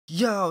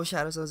Yo,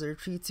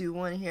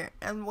 Shadow0321 here,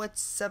 and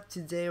what's up?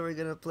 Today we're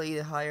gonna play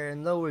the higher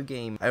and lower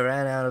game. I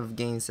ran out of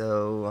games,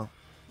 so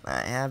I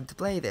have to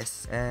play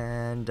this,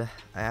 and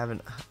I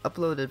haven't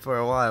uploaded for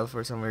a while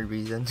for some weird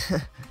reason.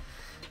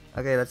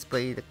 Okay, let's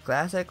play the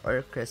classic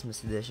or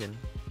Christmas edition.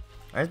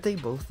 Aren't they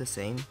both the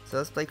same? So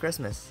let's play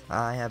Christmas.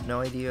 I have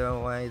no idea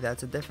why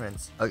that's a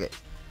difference. Okay,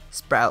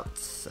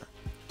 Sprouts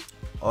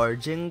or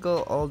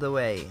Jingle All the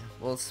Way.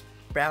 Well,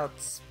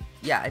 Sprouts,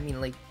 yeah, I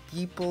mean, like,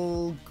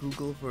 people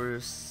Google for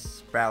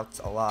Sprouts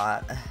a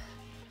lot,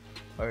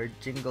 or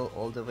Jingle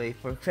All the Way.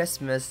 For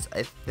Christmas,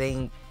 I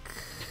think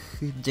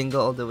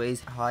Jingle All the Way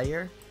is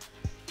higher.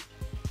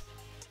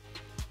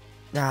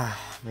 Ah,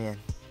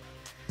 man.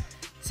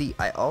 See,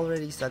 I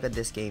already suck at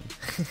this game.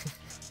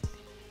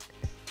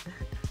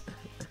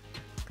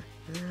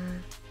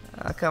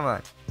 Come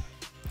on.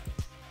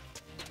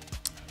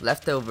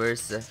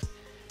 Leftovers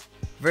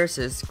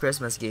versus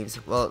Christmas games.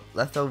 Well,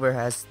 Leftover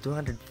has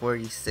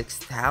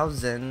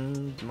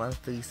 246,000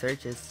 monthly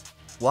searches.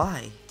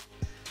 Why?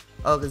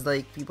 Oh, because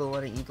like people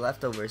want to eat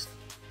leftovers.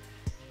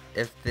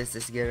 If this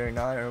is good or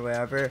not or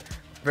whatever.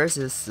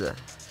 Versus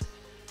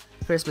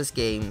Christmas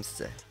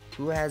games.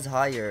 Who has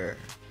higher?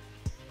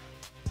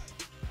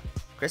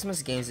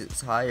 Christmas games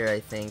is higher, I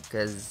think,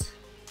 because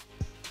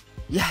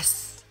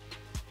yes.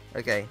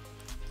 Okay.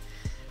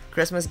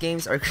 Christmas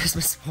games are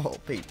Christmas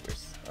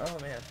wallpapers. Oh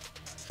man.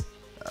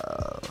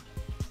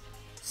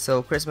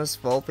 So Christmas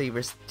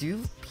wallpapers. Do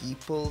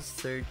people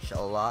search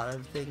a lot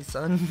of things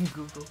on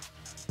Google?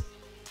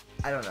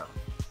 I don't know.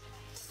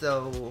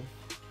 So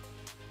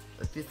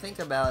if you think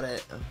about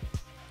it,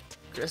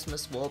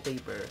 Christmas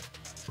wallpaper.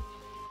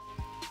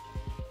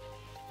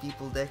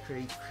 People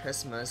decorate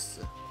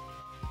Christmas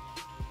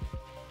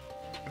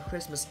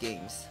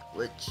games,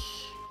 which,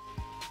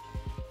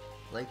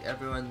 like,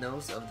 everyone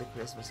knows of the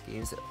Christmas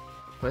games.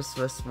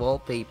 Christmas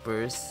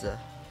wallpapers,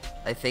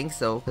 I think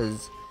so,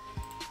 because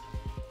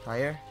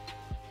higher.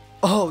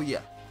 Oh yeah.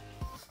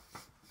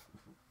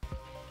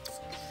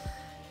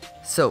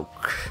 So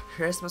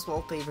Christmas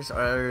wallpapers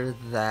are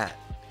that,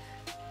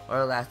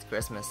 or Last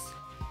Christmas,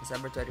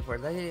 December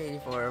 24th,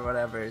 1984, or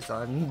whatever is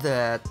on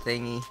that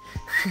thingy.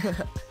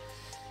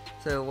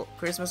 So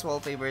Christmas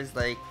wallpapers,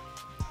 like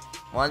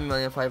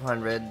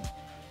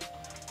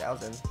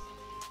 1,500,000,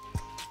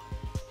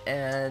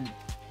 and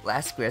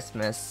Last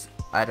Christmas,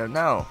 I don't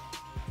know.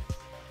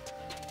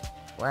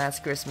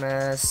 Last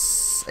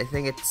Christmas, I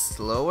think it's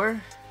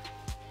lower.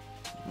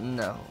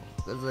 No,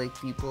 because like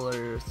people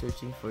are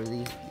searching for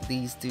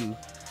these two.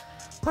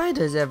 Why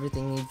does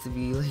everything need to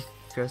be like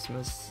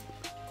Christmas?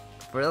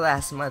 For the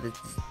last month,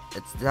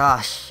 it's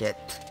shit.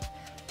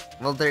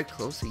 Well, they're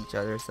close to each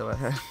other, so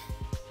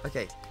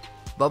okay.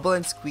 Bubble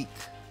and Squeak.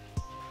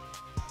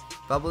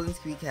 Bubble and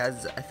Squeak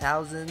has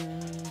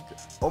 1,000.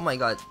 Oh my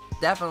god,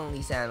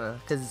 definitely Santa,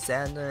 because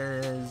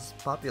Santa is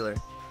popular.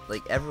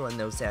 Like, everyone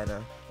knows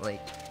Santa.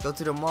 Like, go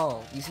to the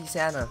mall, you see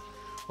Santa.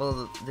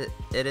 Well,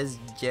 it is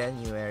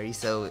January,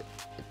 so it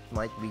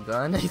might be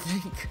gone, I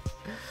think.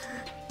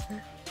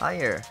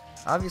 Higher.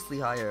 Obviously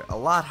higher. A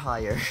lot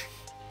higher.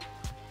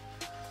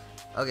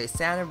 Okay,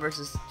 Santa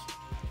versus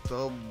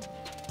 12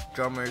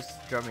 drummers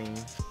drumming.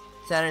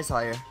 Santa is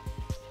higher,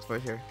 for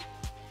sure.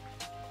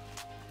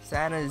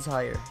 Santa is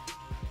higher.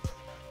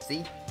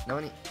 See? No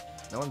one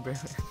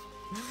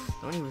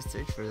even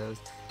searched for those.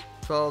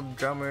 12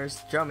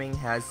 drummers drumming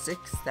has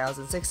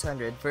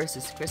 6,600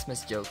 versus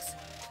Christmas jokes.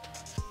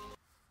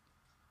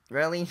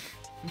 Really?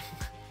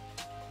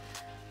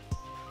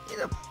 You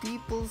know,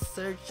 people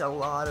search a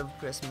lot of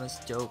Christmas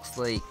jokes,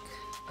 like,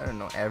 I don't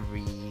know,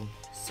 every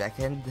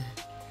second.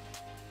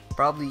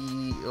 Probably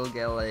you'll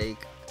get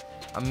like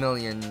 1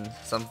 million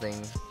something,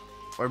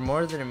 or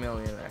more than 1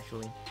 million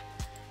actually.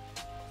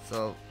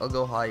 So I'll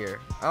go higher.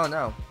 Oh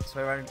no, it's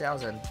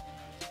 500,000.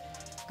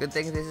 Good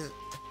thing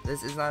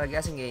this is not a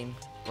guessing game.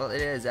 Well,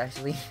 it is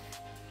actually.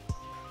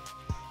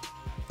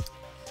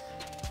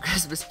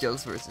 Christmas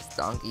jokes versus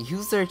donkey.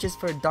 Who searches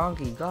for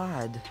donkey?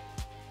 God.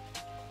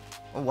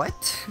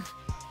 What?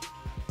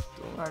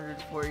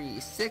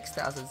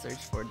 246,000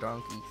 search for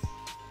donkeys.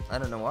 I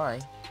don't know why.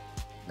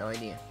 No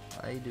idea.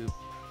 Why do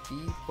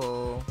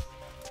people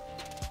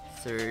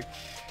search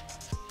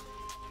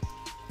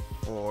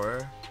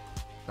for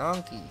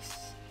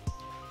donkeys?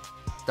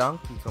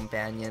 Donkey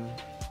companion.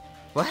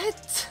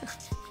 What?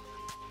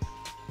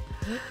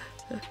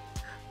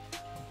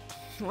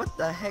 What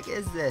the heck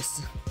is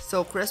this?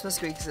 So Christmas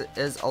Creeks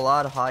is a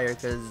lot higher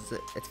because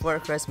it's for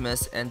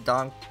Christmas, and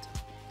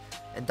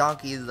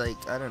donkey is like,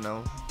 I don't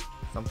know,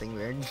 something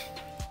weird.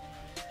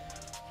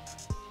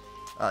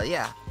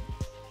 Yeah,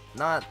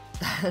 not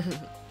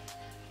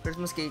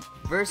Christmas cake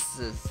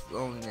versus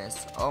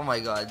loneliness. Oh my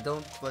god,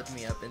 don't put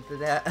me up into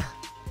that.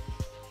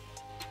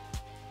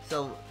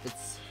 So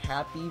it's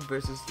happy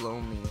versus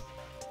lonely.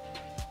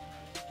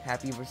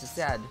 Happy versus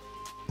sad.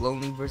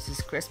 Lonely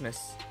versus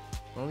Christmas.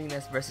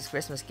 Loneliness versus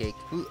Christmas cake.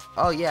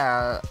 Oh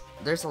yeah,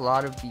 there's a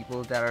lot of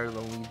people that are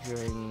lonely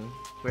during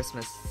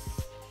Christmas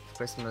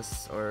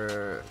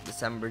or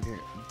December,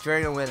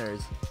 during the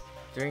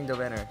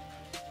winter.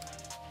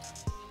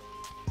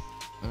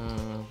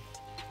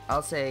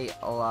 I'll say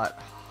a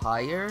lot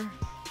higher.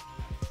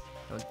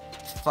 Oh,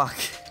 fuck.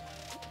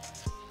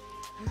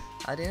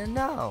 I didn't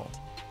know.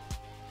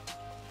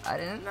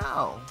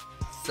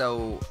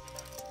 So,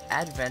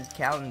 Advent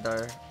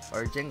calendar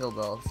or Jingle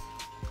Bells.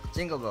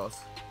 Jingle Bells.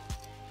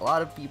 A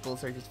lot of people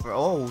searches for.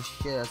 Oh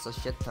shit, that's a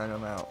shit ton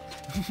amount.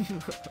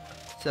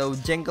 So,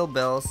 Jingle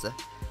Bells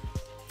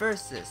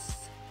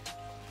versus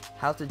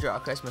how to draw a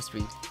Christmas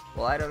tree.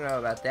 Well, I don't know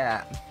about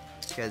that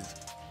because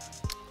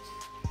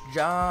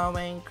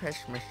drawing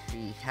Christmas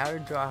tree. How to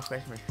draw a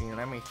Christmas tree?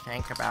 Let me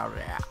think about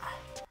it.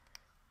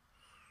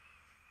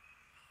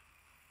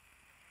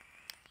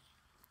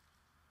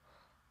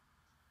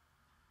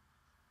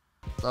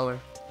 Lower.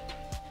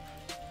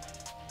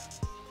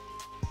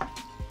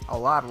 A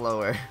lot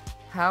lower.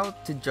 How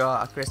to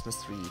draw a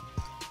Christmas tree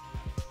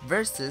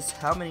versus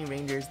how many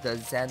reindeers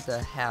does Santa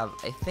have?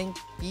 I think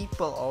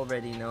people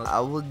already know. I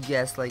would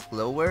guess like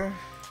lower.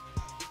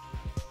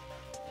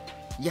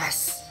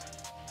 Yes!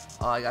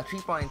 Oh, I got 3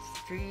 points.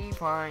 3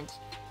 points.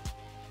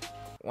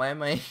 Why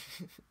am I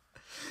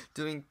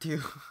doing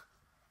 2?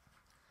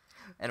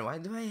 And why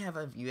do I have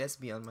a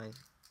USB on my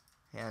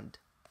hand?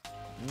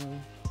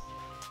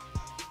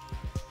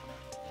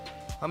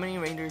 How many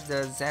reindeers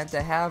does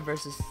Santa have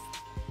versus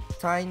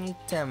Tiny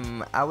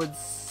Tim? I would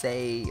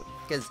say,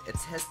 because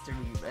it's history,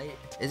 right?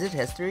 Is it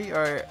history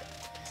or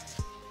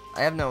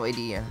I have no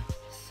idea.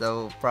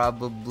 So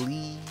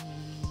probably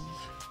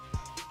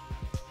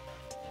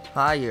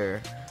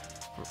higher.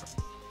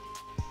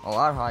 A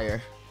lot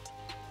higher.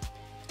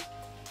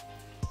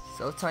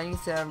 So Tiny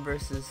Tim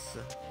versus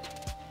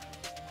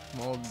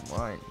Mold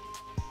Wine.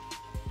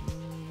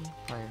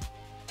 Higher.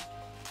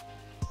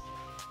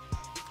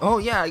 Oh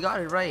yeah, I got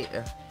it right.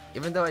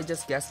 Even though I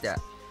just guessed that.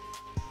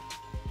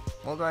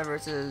 Mold Wine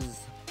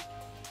versus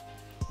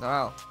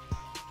Noel.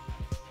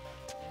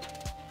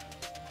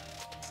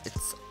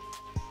 It's,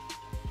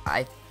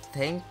 I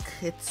think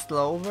it's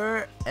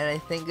lower and I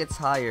think it's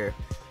higher.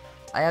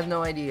 I have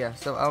no idea,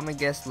 so I'm gonna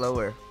guess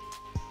lower.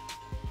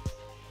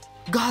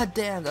 God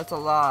damn, that's a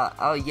lot.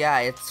 Oh yeah,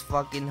 it's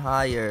fucking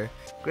higher.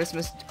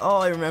 Christmas. Oh,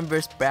 I remember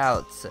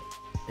Sprouts.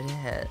 It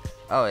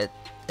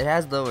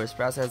has lower.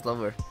 Sprouts has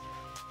lower.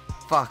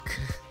 Fuck.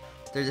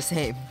 They're the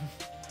same.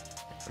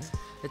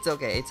 It's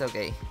okay. It's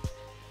okay.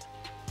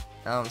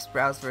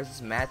 Sprouts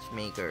versus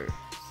Matchmakers.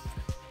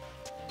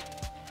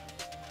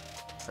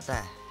 What the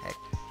heck?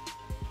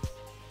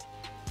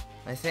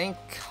 I think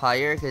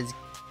higher because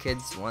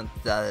kids want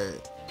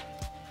the.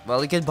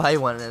 Well, you could buy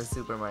one in a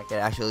supermarket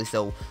actually.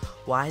 So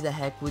why the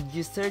heck would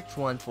you search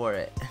one for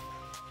it?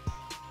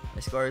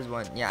 My score is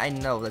 1. Yeah, I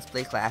know. Let's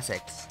play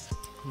classics.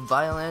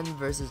 Violin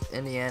versus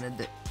Indiana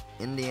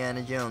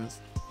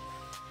Jones.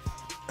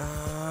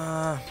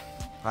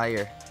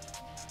 Higher.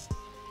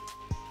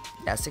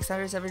 Yeah,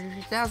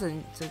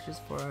 673,000 searches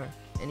for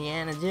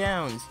Indiana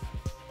Jones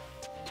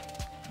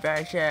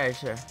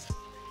versus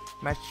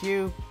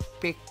Machu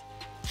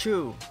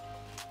Picchu.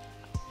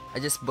 I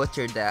just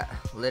butchered that,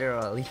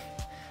 literally.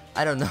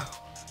 I don't know.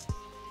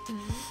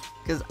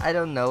 Cause I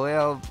don't know it.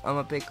 I'm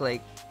gonna pick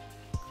like.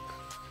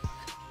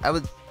 I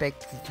would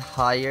pick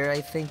higher,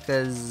 I think,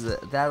 cause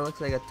that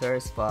looks like a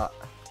tourist spot.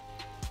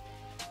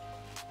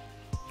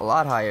 A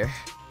lot higher.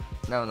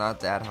 No, not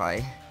that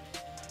high.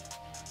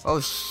 Oh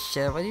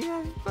shit, why do you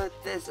have to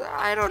put this?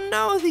 I don't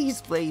know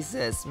these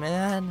places,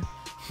 man.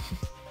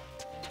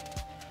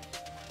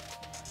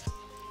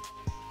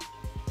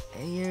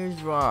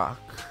 Ayers Rock.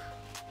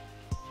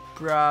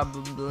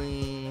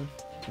 Probably.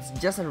 It's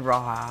just a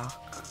rock.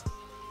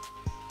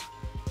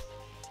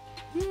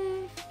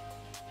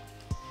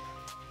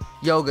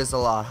 Yoga's a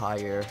lot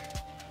higher.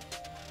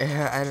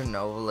 I don't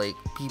know, like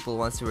people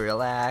wants to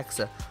relax,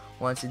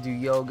 wants to do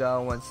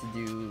yoga, wants to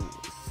do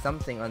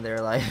something on their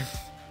life.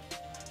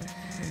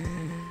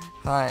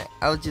 Hi,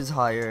 I'll choose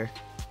higher.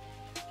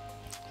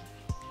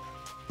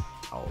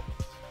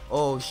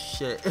 Oh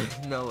shit,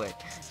 no way.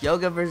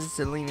 Yoga versus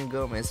Selena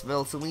Gomez.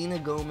 Well, Selena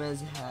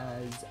Gomez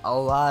has a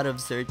lot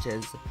of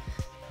searches.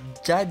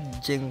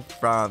 Judging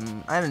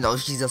from, I don't know,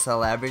 she's a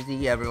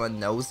celebrity, everyone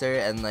knows her,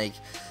 and like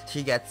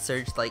she gets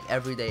searched like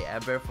every day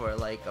ever for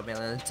like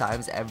 1,000,000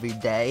 times every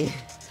day.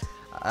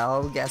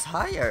 I'll guess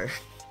higher.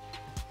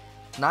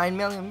 9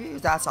 million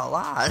views, that's a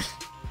lot.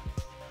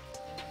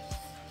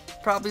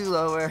 Probably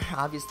lower,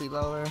 obviously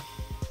lower.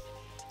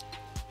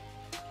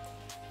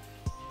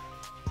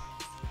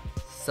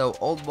 So,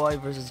 Old Boy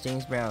versus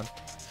James Brown.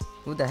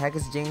 Who the heck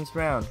is James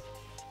Brown?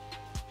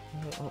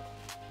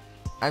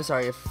 I'm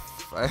sorry if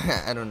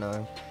I don't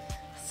know.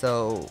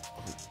 So,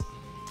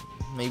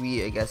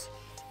 maybe I guess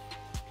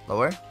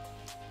lower.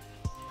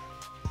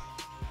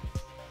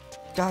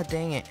 God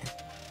dang it!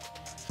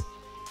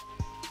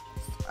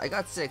 I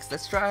got 6.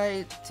 Let's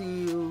try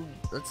to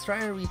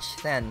reach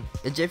 10.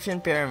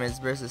 Egyptian pyramids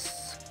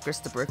versus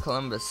Christopher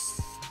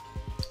Columbus.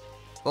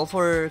 Well,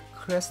 for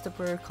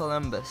Christopher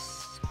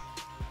Columbus,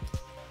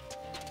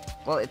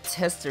 well, it's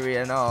history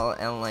and all,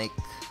 and like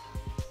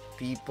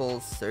people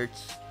search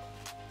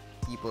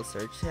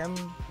him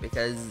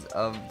because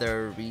of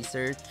their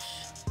research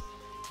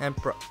and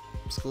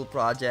school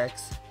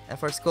projects. and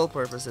for school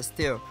purposes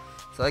too.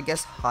 So I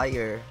guess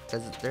higher,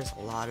 because there's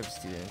a lot of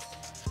students.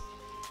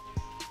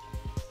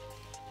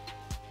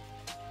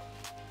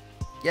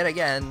 Yet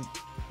again,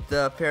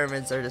 the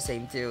pyramids are the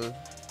same too.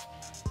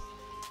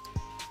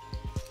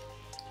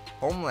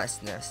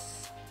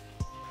 Homelessness.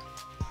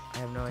 I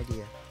have no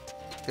idea.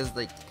 Because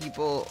like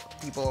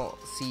people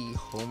see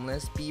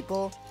homeless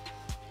people.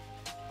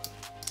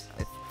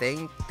 I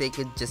think they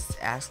could just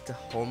ask the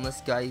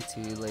homeless guy to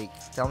like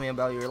tell me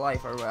about your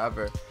life or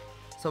whatever.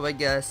 So I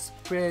guess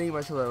pretty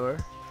much lower.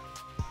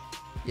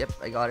 Yep,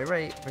 I got it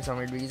right for some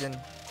weird reason.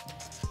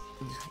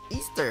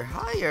 Easter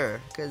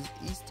higher, cause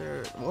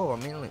Easter. Whoa, a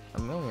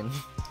million.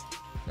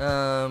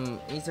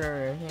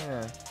 Easter,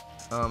 yeah.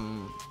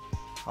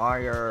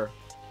 Higher.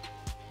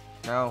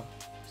 No,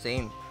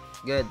 same.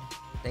 Good.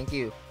 Thank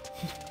you.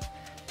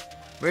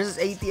 Versus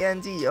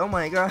AT&T. Oh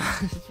my god.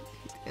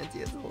 AT&T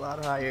is a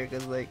lot higher,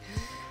 cause like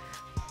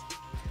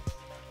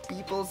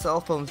people's cell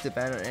phones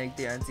depend on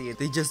AT&T.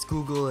 They just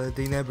Google it.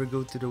 They never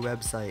go to the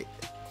website.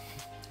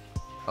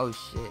 Oh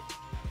shit.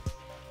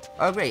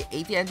 Oh great,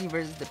 AT&T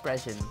versus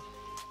depression.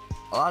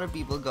 A lot of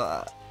people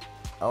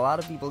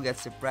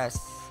get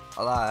depressed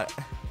a lot.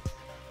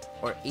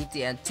 Or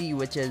AT&T,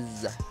 which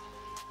is,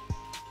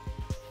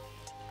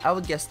 I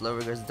would guess lower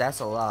because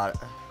that's a lot.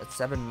 That's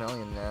 7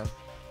 million now.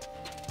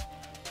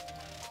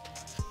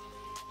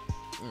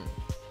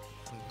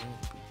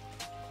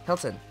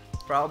 Hilton.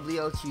 Probably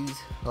I'll choose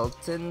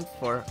Hilton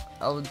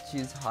I would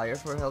choose higher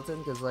for Hilton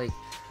because like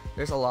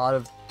there's a lot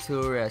of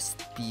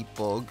tourist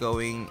people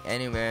going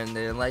anywhere and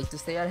they like to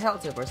stay at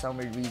Hilton for some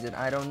weird reason.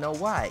 I don't know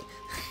why.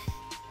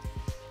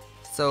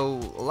 So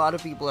a lot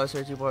of people are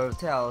searching for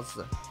hotels,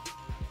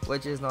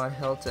 which is not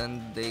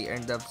Hilton. They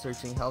end up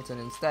searching Hilton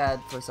instead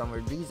for some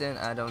weird reason.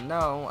 I don't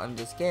know. I'm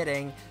just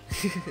kidding.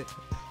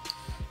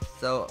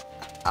 So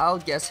I'll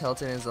guess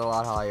Hilton is a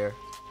lot higher.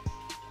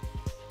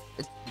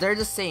 They're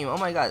the same. Oh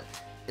my god.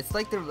 It's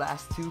like their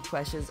last two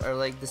questions are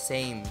like the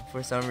same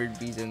for some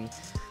weird reason.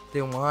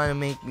 They want to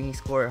make me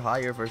score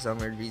higher for some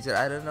weird reason.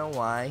 I don't know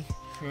why.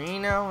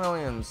 Serena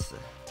Williams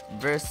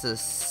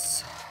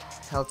versus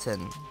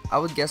Hilton. I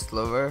would guess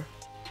lower.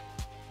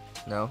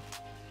 No.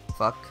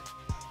 Fuck.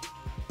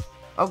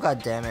 Oh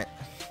god damn it.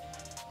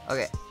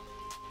 Okay.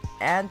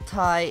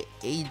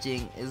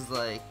 Anti-aging is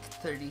like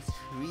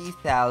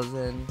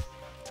 33,000.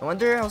 I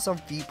wonder how some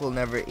people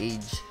never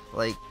age.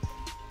 Like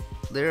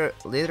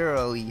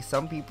literally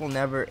some people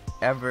never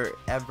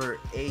ever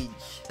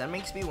age. That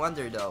makes me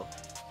wonder though.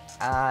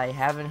 I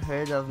haven't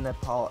heard of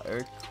Nepal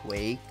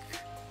earthquake.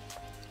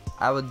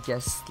 I would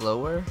guess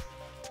lower.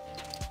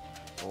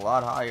 A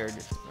lot higher.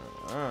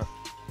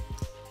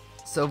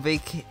 So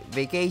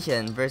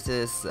vacation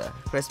versus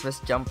Christmas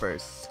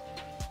jumpers.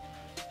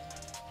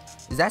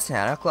 Is that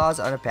Santa Claus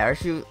on a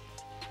parachute?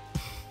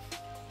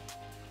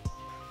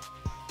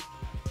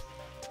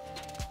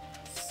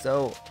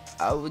 So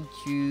I would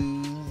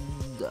choose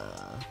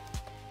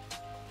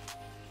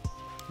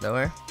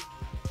lower.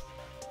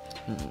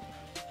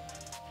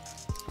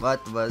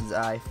 What was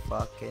I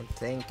fucking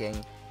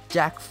thinking?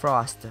 Jack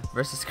Frost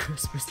versus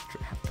Christmas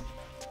trap.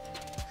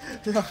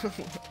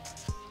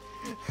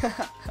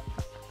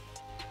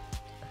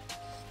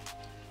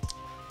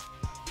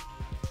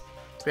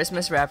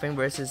 Christmas wrapping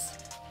versus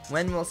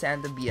when will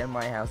Santa be at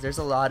my house? There's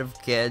a lot of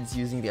kids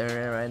using the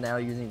internet right now,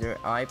 using their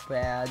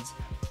iPads,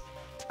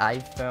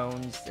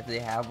 iPhones if they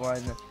have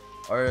one,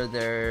 or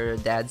their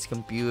dad's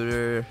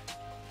computer,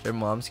 their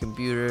mom's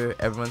computer,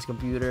 everyone's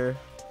computer.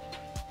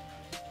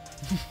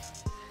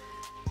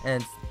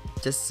 And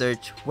just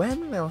search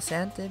when will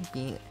Santa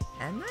be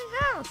at my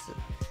house?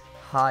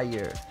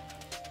 Higher.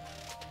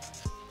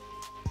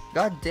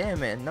 God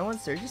damn it, no one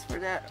searches for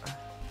that.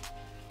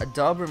 A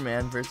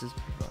Doberman versus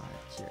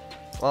Roger.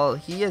 Well,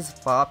 he is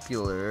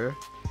popular.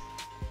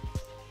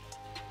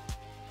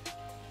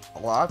 A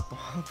lot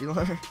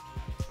popular.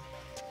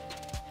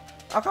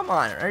 Oh come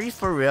on, are you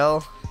for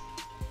real?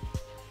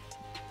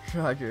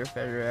 Roger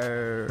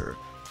Federer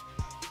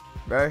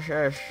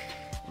versus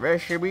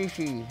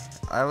Mitsubishi.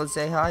 I would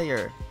say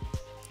higher.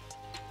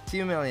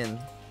 2 million.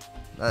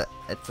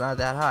 It's not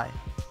that high.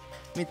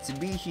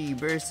 Mitsubishi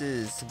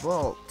versus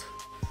Bolt.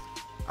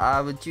 I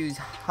would choose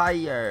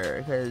higher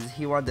because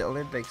he won the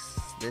Olympics.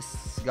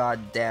 This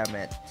goddamn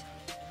it.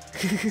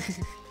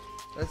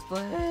 Let's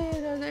play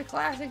another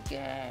classic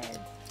game.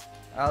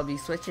 I'll be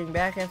switching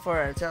back and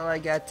forth until I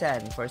get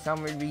 10. For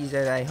some weird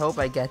reason, I hope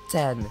I get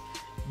 10.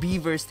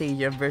 Beaver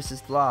Stadium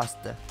versus Lost.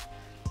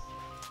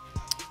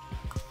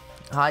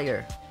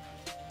 Higher.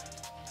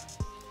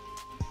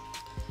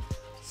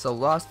 So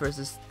Lost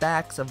versus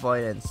tax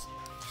avoidance.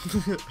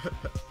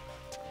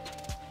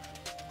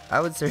 I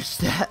would search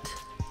that.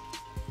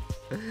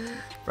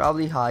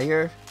 Probably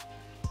higher.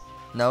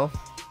 No.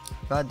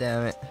 God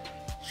damn it.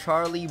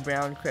 Charlie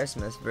Brown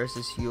Christmas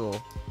versus Yule.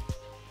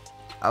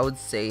 I would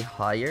say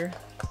higher.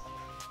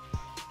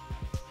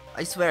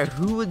 I swear,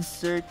 who would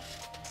search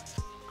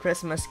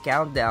Christmas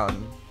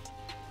Countdown?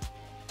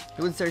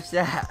 Who would search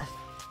that?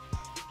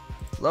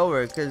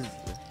 Lower, cause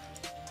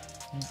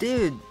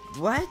dude,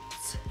 what?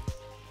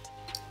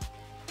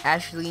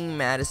 Ashley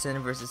Madison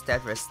versus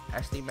Tetris.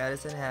 Ashley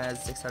Madison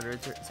has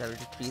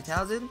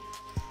 673,000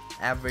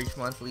 average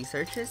monthly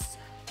searches.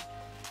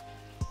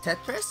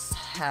 Tetris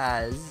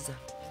has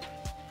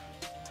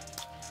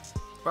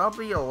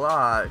probably a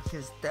lot,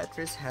 because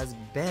Tetris has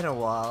been a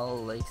while,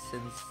 like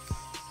since,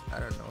 I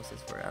don't know,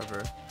 since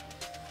forever.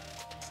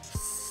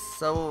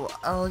 So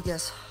I'll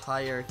guess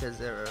higher, because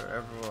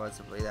everyone wants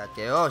to play that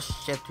game. Oh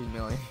shit, 3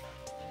 million.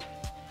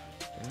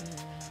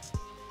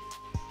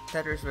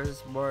 Tetris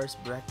versus Boris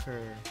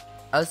Becker.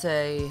 I'll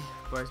say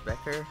Boris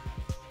Becker.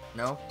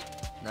 No.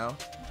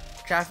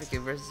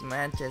 Trafficking versus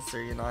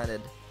Manchester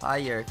United.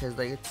 Higher, because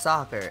like it's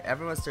soccer.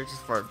 Everyone searches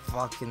for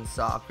fucking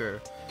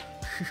soccer.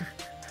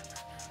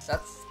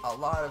 That's a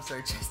lot of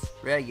searches.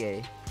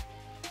 Reggae.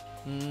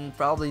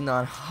 Probably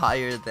not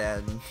higher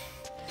than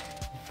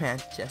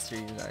Manchester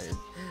United.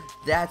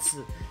 That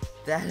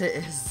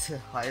is the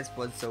highest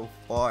one so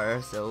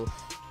far. So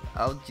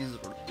I'll choose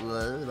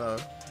lower.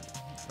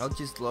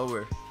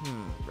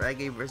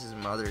 Reggae versus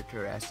Mother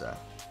Teresa.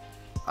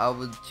 I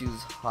would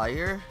choose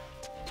higher.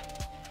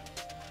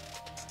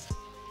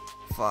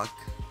 Fuck.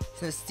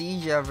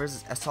 Synesthesia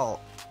versus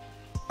Assault.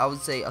 I would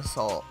say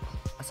Assault.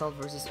 Assault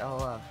versus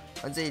Ella.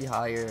 I'd say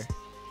higher.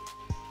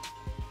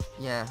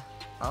 Yeah.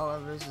 Ella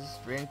versus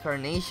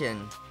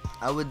Reincarnation.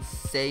 I would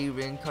say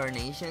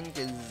Reincarnation,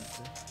 because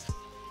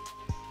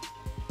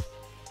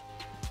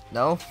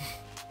no.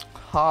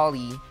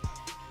 Holly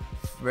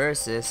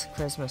versus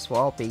Christmas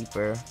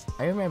Wallpaper.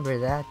 I remember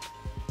that.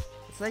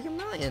 It's like a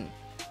million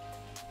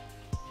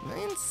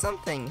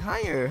something.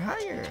 Higher.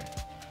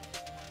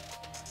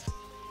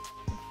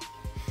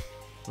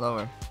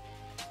 Lower.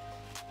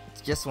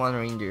 It's just one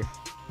reindeer.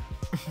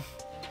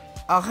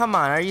 Oh come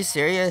on, are you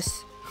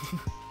serious?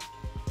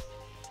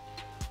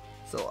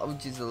 So I would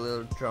choose a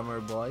little drummer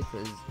boy,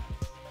 because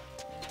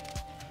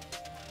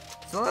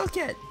it's a little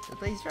kid that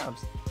plays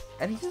drums,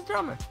 and he's a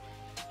drummer.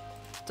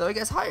 So I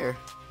guess higher.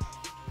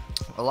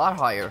 A lot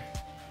higher.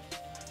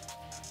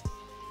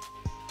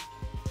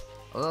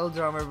 A little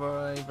drummer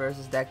boy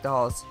versus Deck the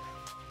Halls.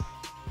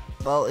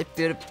 Well, if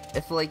you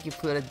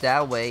put it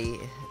that way,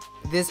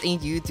 this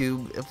ain't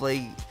YouTube. If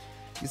like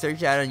you search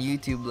that on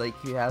YouTube, like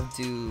you have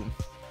to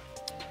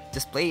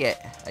just play it,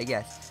 I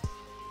guess.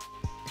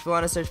 If you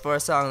want to search for a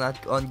song,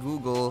 not on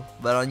Google,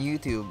 but on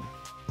YouTube,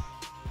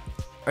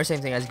 or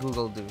same thing as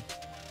Google do.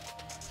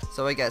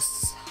 So I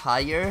guess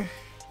higher.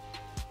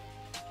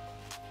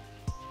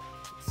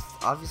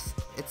 It's obvious.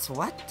 It's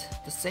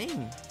what? The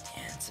same.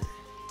 Dancer.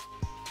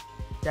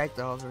 Jack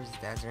the Halls versus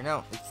Dancer.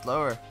 No, it's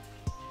lower.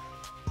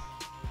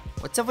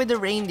 What's up with the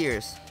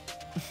reindeers?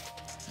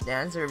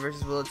 Dancer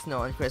versus Will It Snow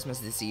on Christmas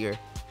this year.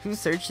 Who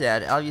searched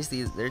that?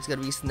 Obviously, there's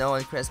gonna be snow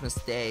on Christmas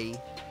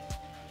Day,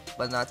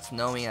 but not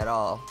snowing at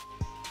all.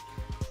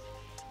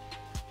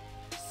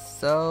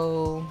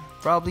 So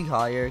probably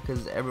higher,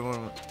 because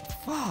everyone.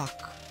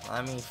 Fuck.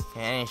 Let me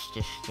finish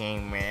this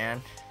game,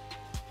 man.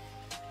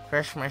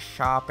 Christmas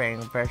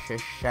shopping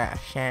versus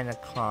Santa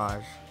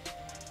Claus.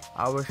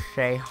 I would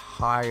say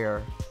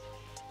higher.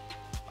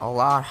 A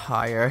lot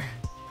higher.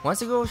 Wants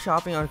to go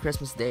shopping on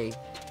Christmas Day?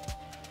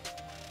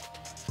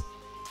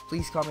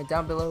 Please comment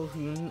down below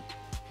who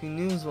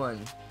knows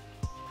one.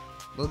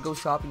 We'll go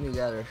shopping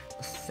together.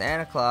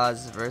 Santa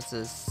Claus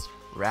versus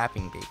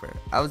wrapping paper.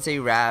 I would say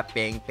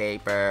wrapping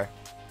paper.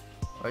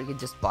 Or you could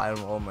just buy it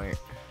on Walmart.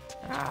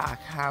 Ah,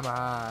 come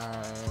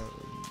on.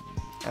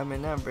 I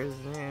mean, numbers.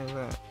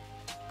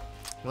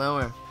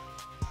 Lower.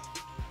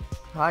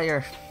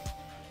 Higher.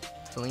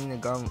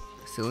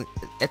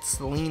 It's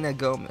Selena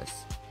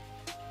Gomez.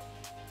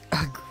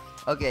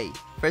 Okay,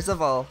 first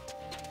of all,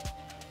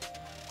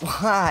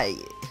 why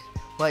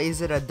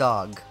is it a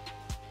dog?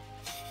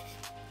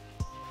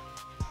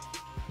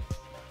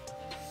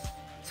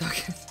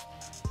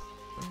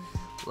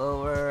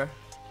 Lower.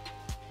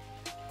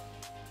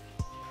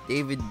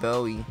 David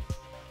Bowie.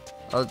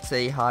 I would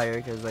say higher,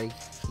 because like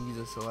he's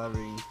a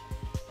celebrity.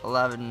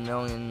 11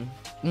 million.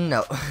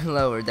 No,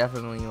 lower,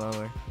 definitely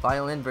lower.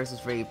 Violin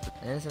versus rape.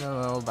 Innocent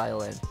little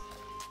violin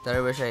that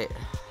I wish I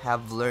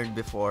have learned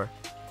before.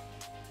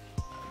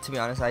 To be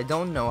honest, I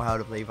don't know how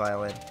to play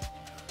violin.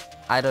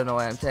 I don't know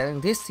why I'm telling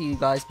this to you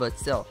guys, but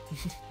still,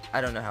 I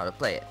don't know how to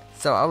play it.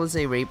 So I would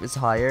say rape is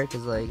higher,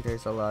 because like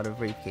there's a lot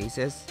of rape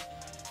cases,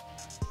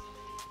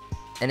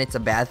 and it's a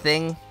bad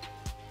thing.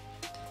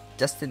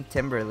 Justin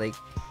Timberlake.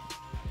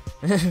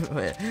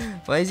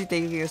 Why is he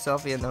taking a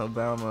selfie in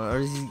Obama?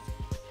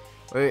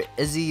 Or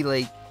is he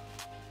like,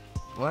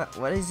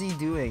 what is he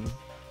doing?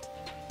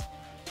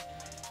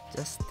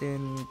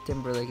 Justin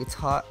Timberlake,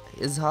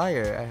 is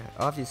higher,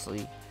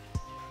 obviously.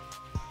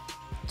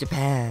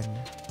 Japan.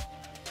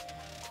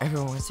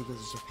 Everyone wants to go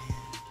to Japan.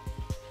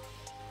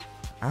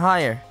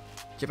 Higher.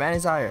 Japan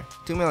is higher.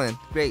 2 million.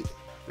 Great.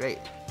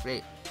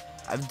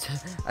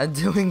 I'm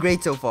doing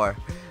great so far.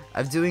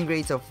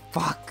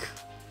 Fuck.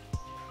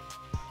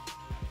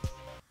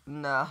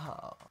 No.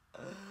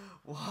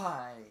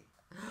 Why?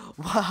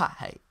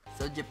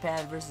 So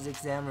Japan versus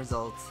exam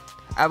results.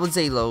 I would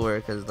say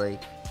lower, because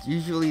like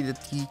usually the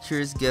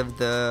teachers give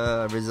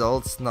the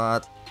results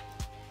not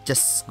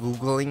just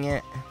googling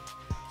it.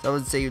 So I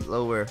would say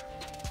lower.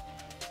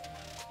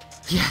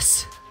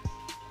 Yes.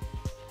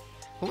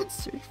 Who would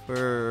search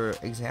for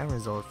exam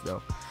results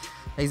though?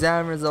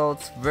 Exam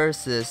results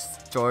versus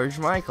George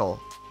Michael.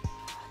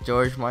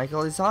 George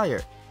Michael is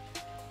higher.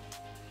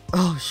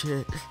 Oh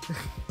shit.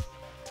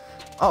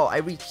 Oh, I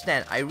reached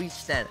 10. I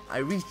reached 10. I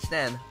reached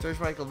 10. George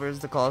Michael versus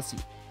the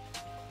Coliseum.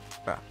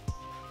 Bruh.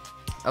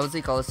 I would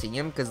say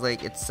Coliseum because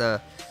like it's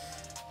a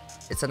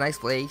nice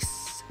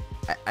place.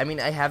 I mean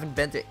I haven't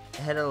been to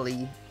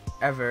Italy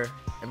ever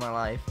in my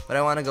life, but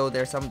I want to go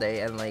there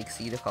someday and like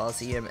see the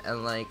Coliseum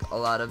and like a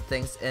lot of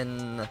things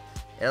in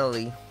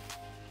Italy.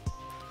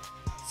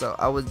 So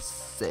I would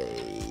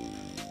say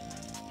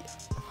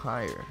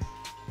higher.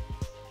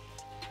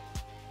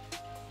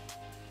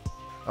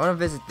 I want to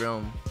visit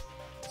Rome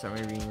for some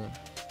reason.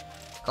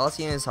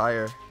 Coliseum is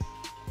higher.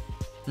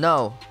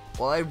 No.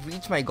 Well, I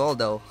reached my goal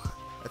though.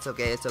 That's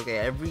okay, it's okay.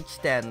 I've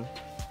reached 10.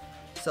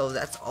 So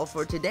that's all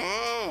for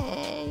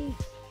today.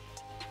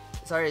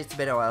 Sorry it's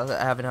been a while.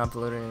 I haven't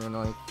uploaded in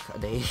like a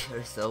day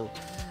or so.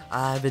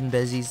 I've been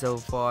busy so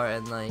far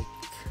and like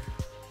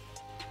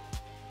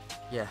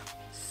yeah.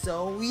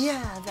 So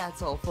yeah,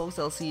 that's all folks.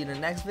 I'll see you in the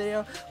next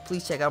video.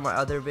 Please check out my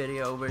other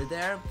video over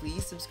there.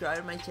 Please subscribe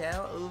to my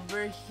channel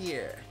over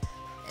here.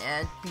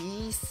 And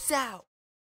peace out.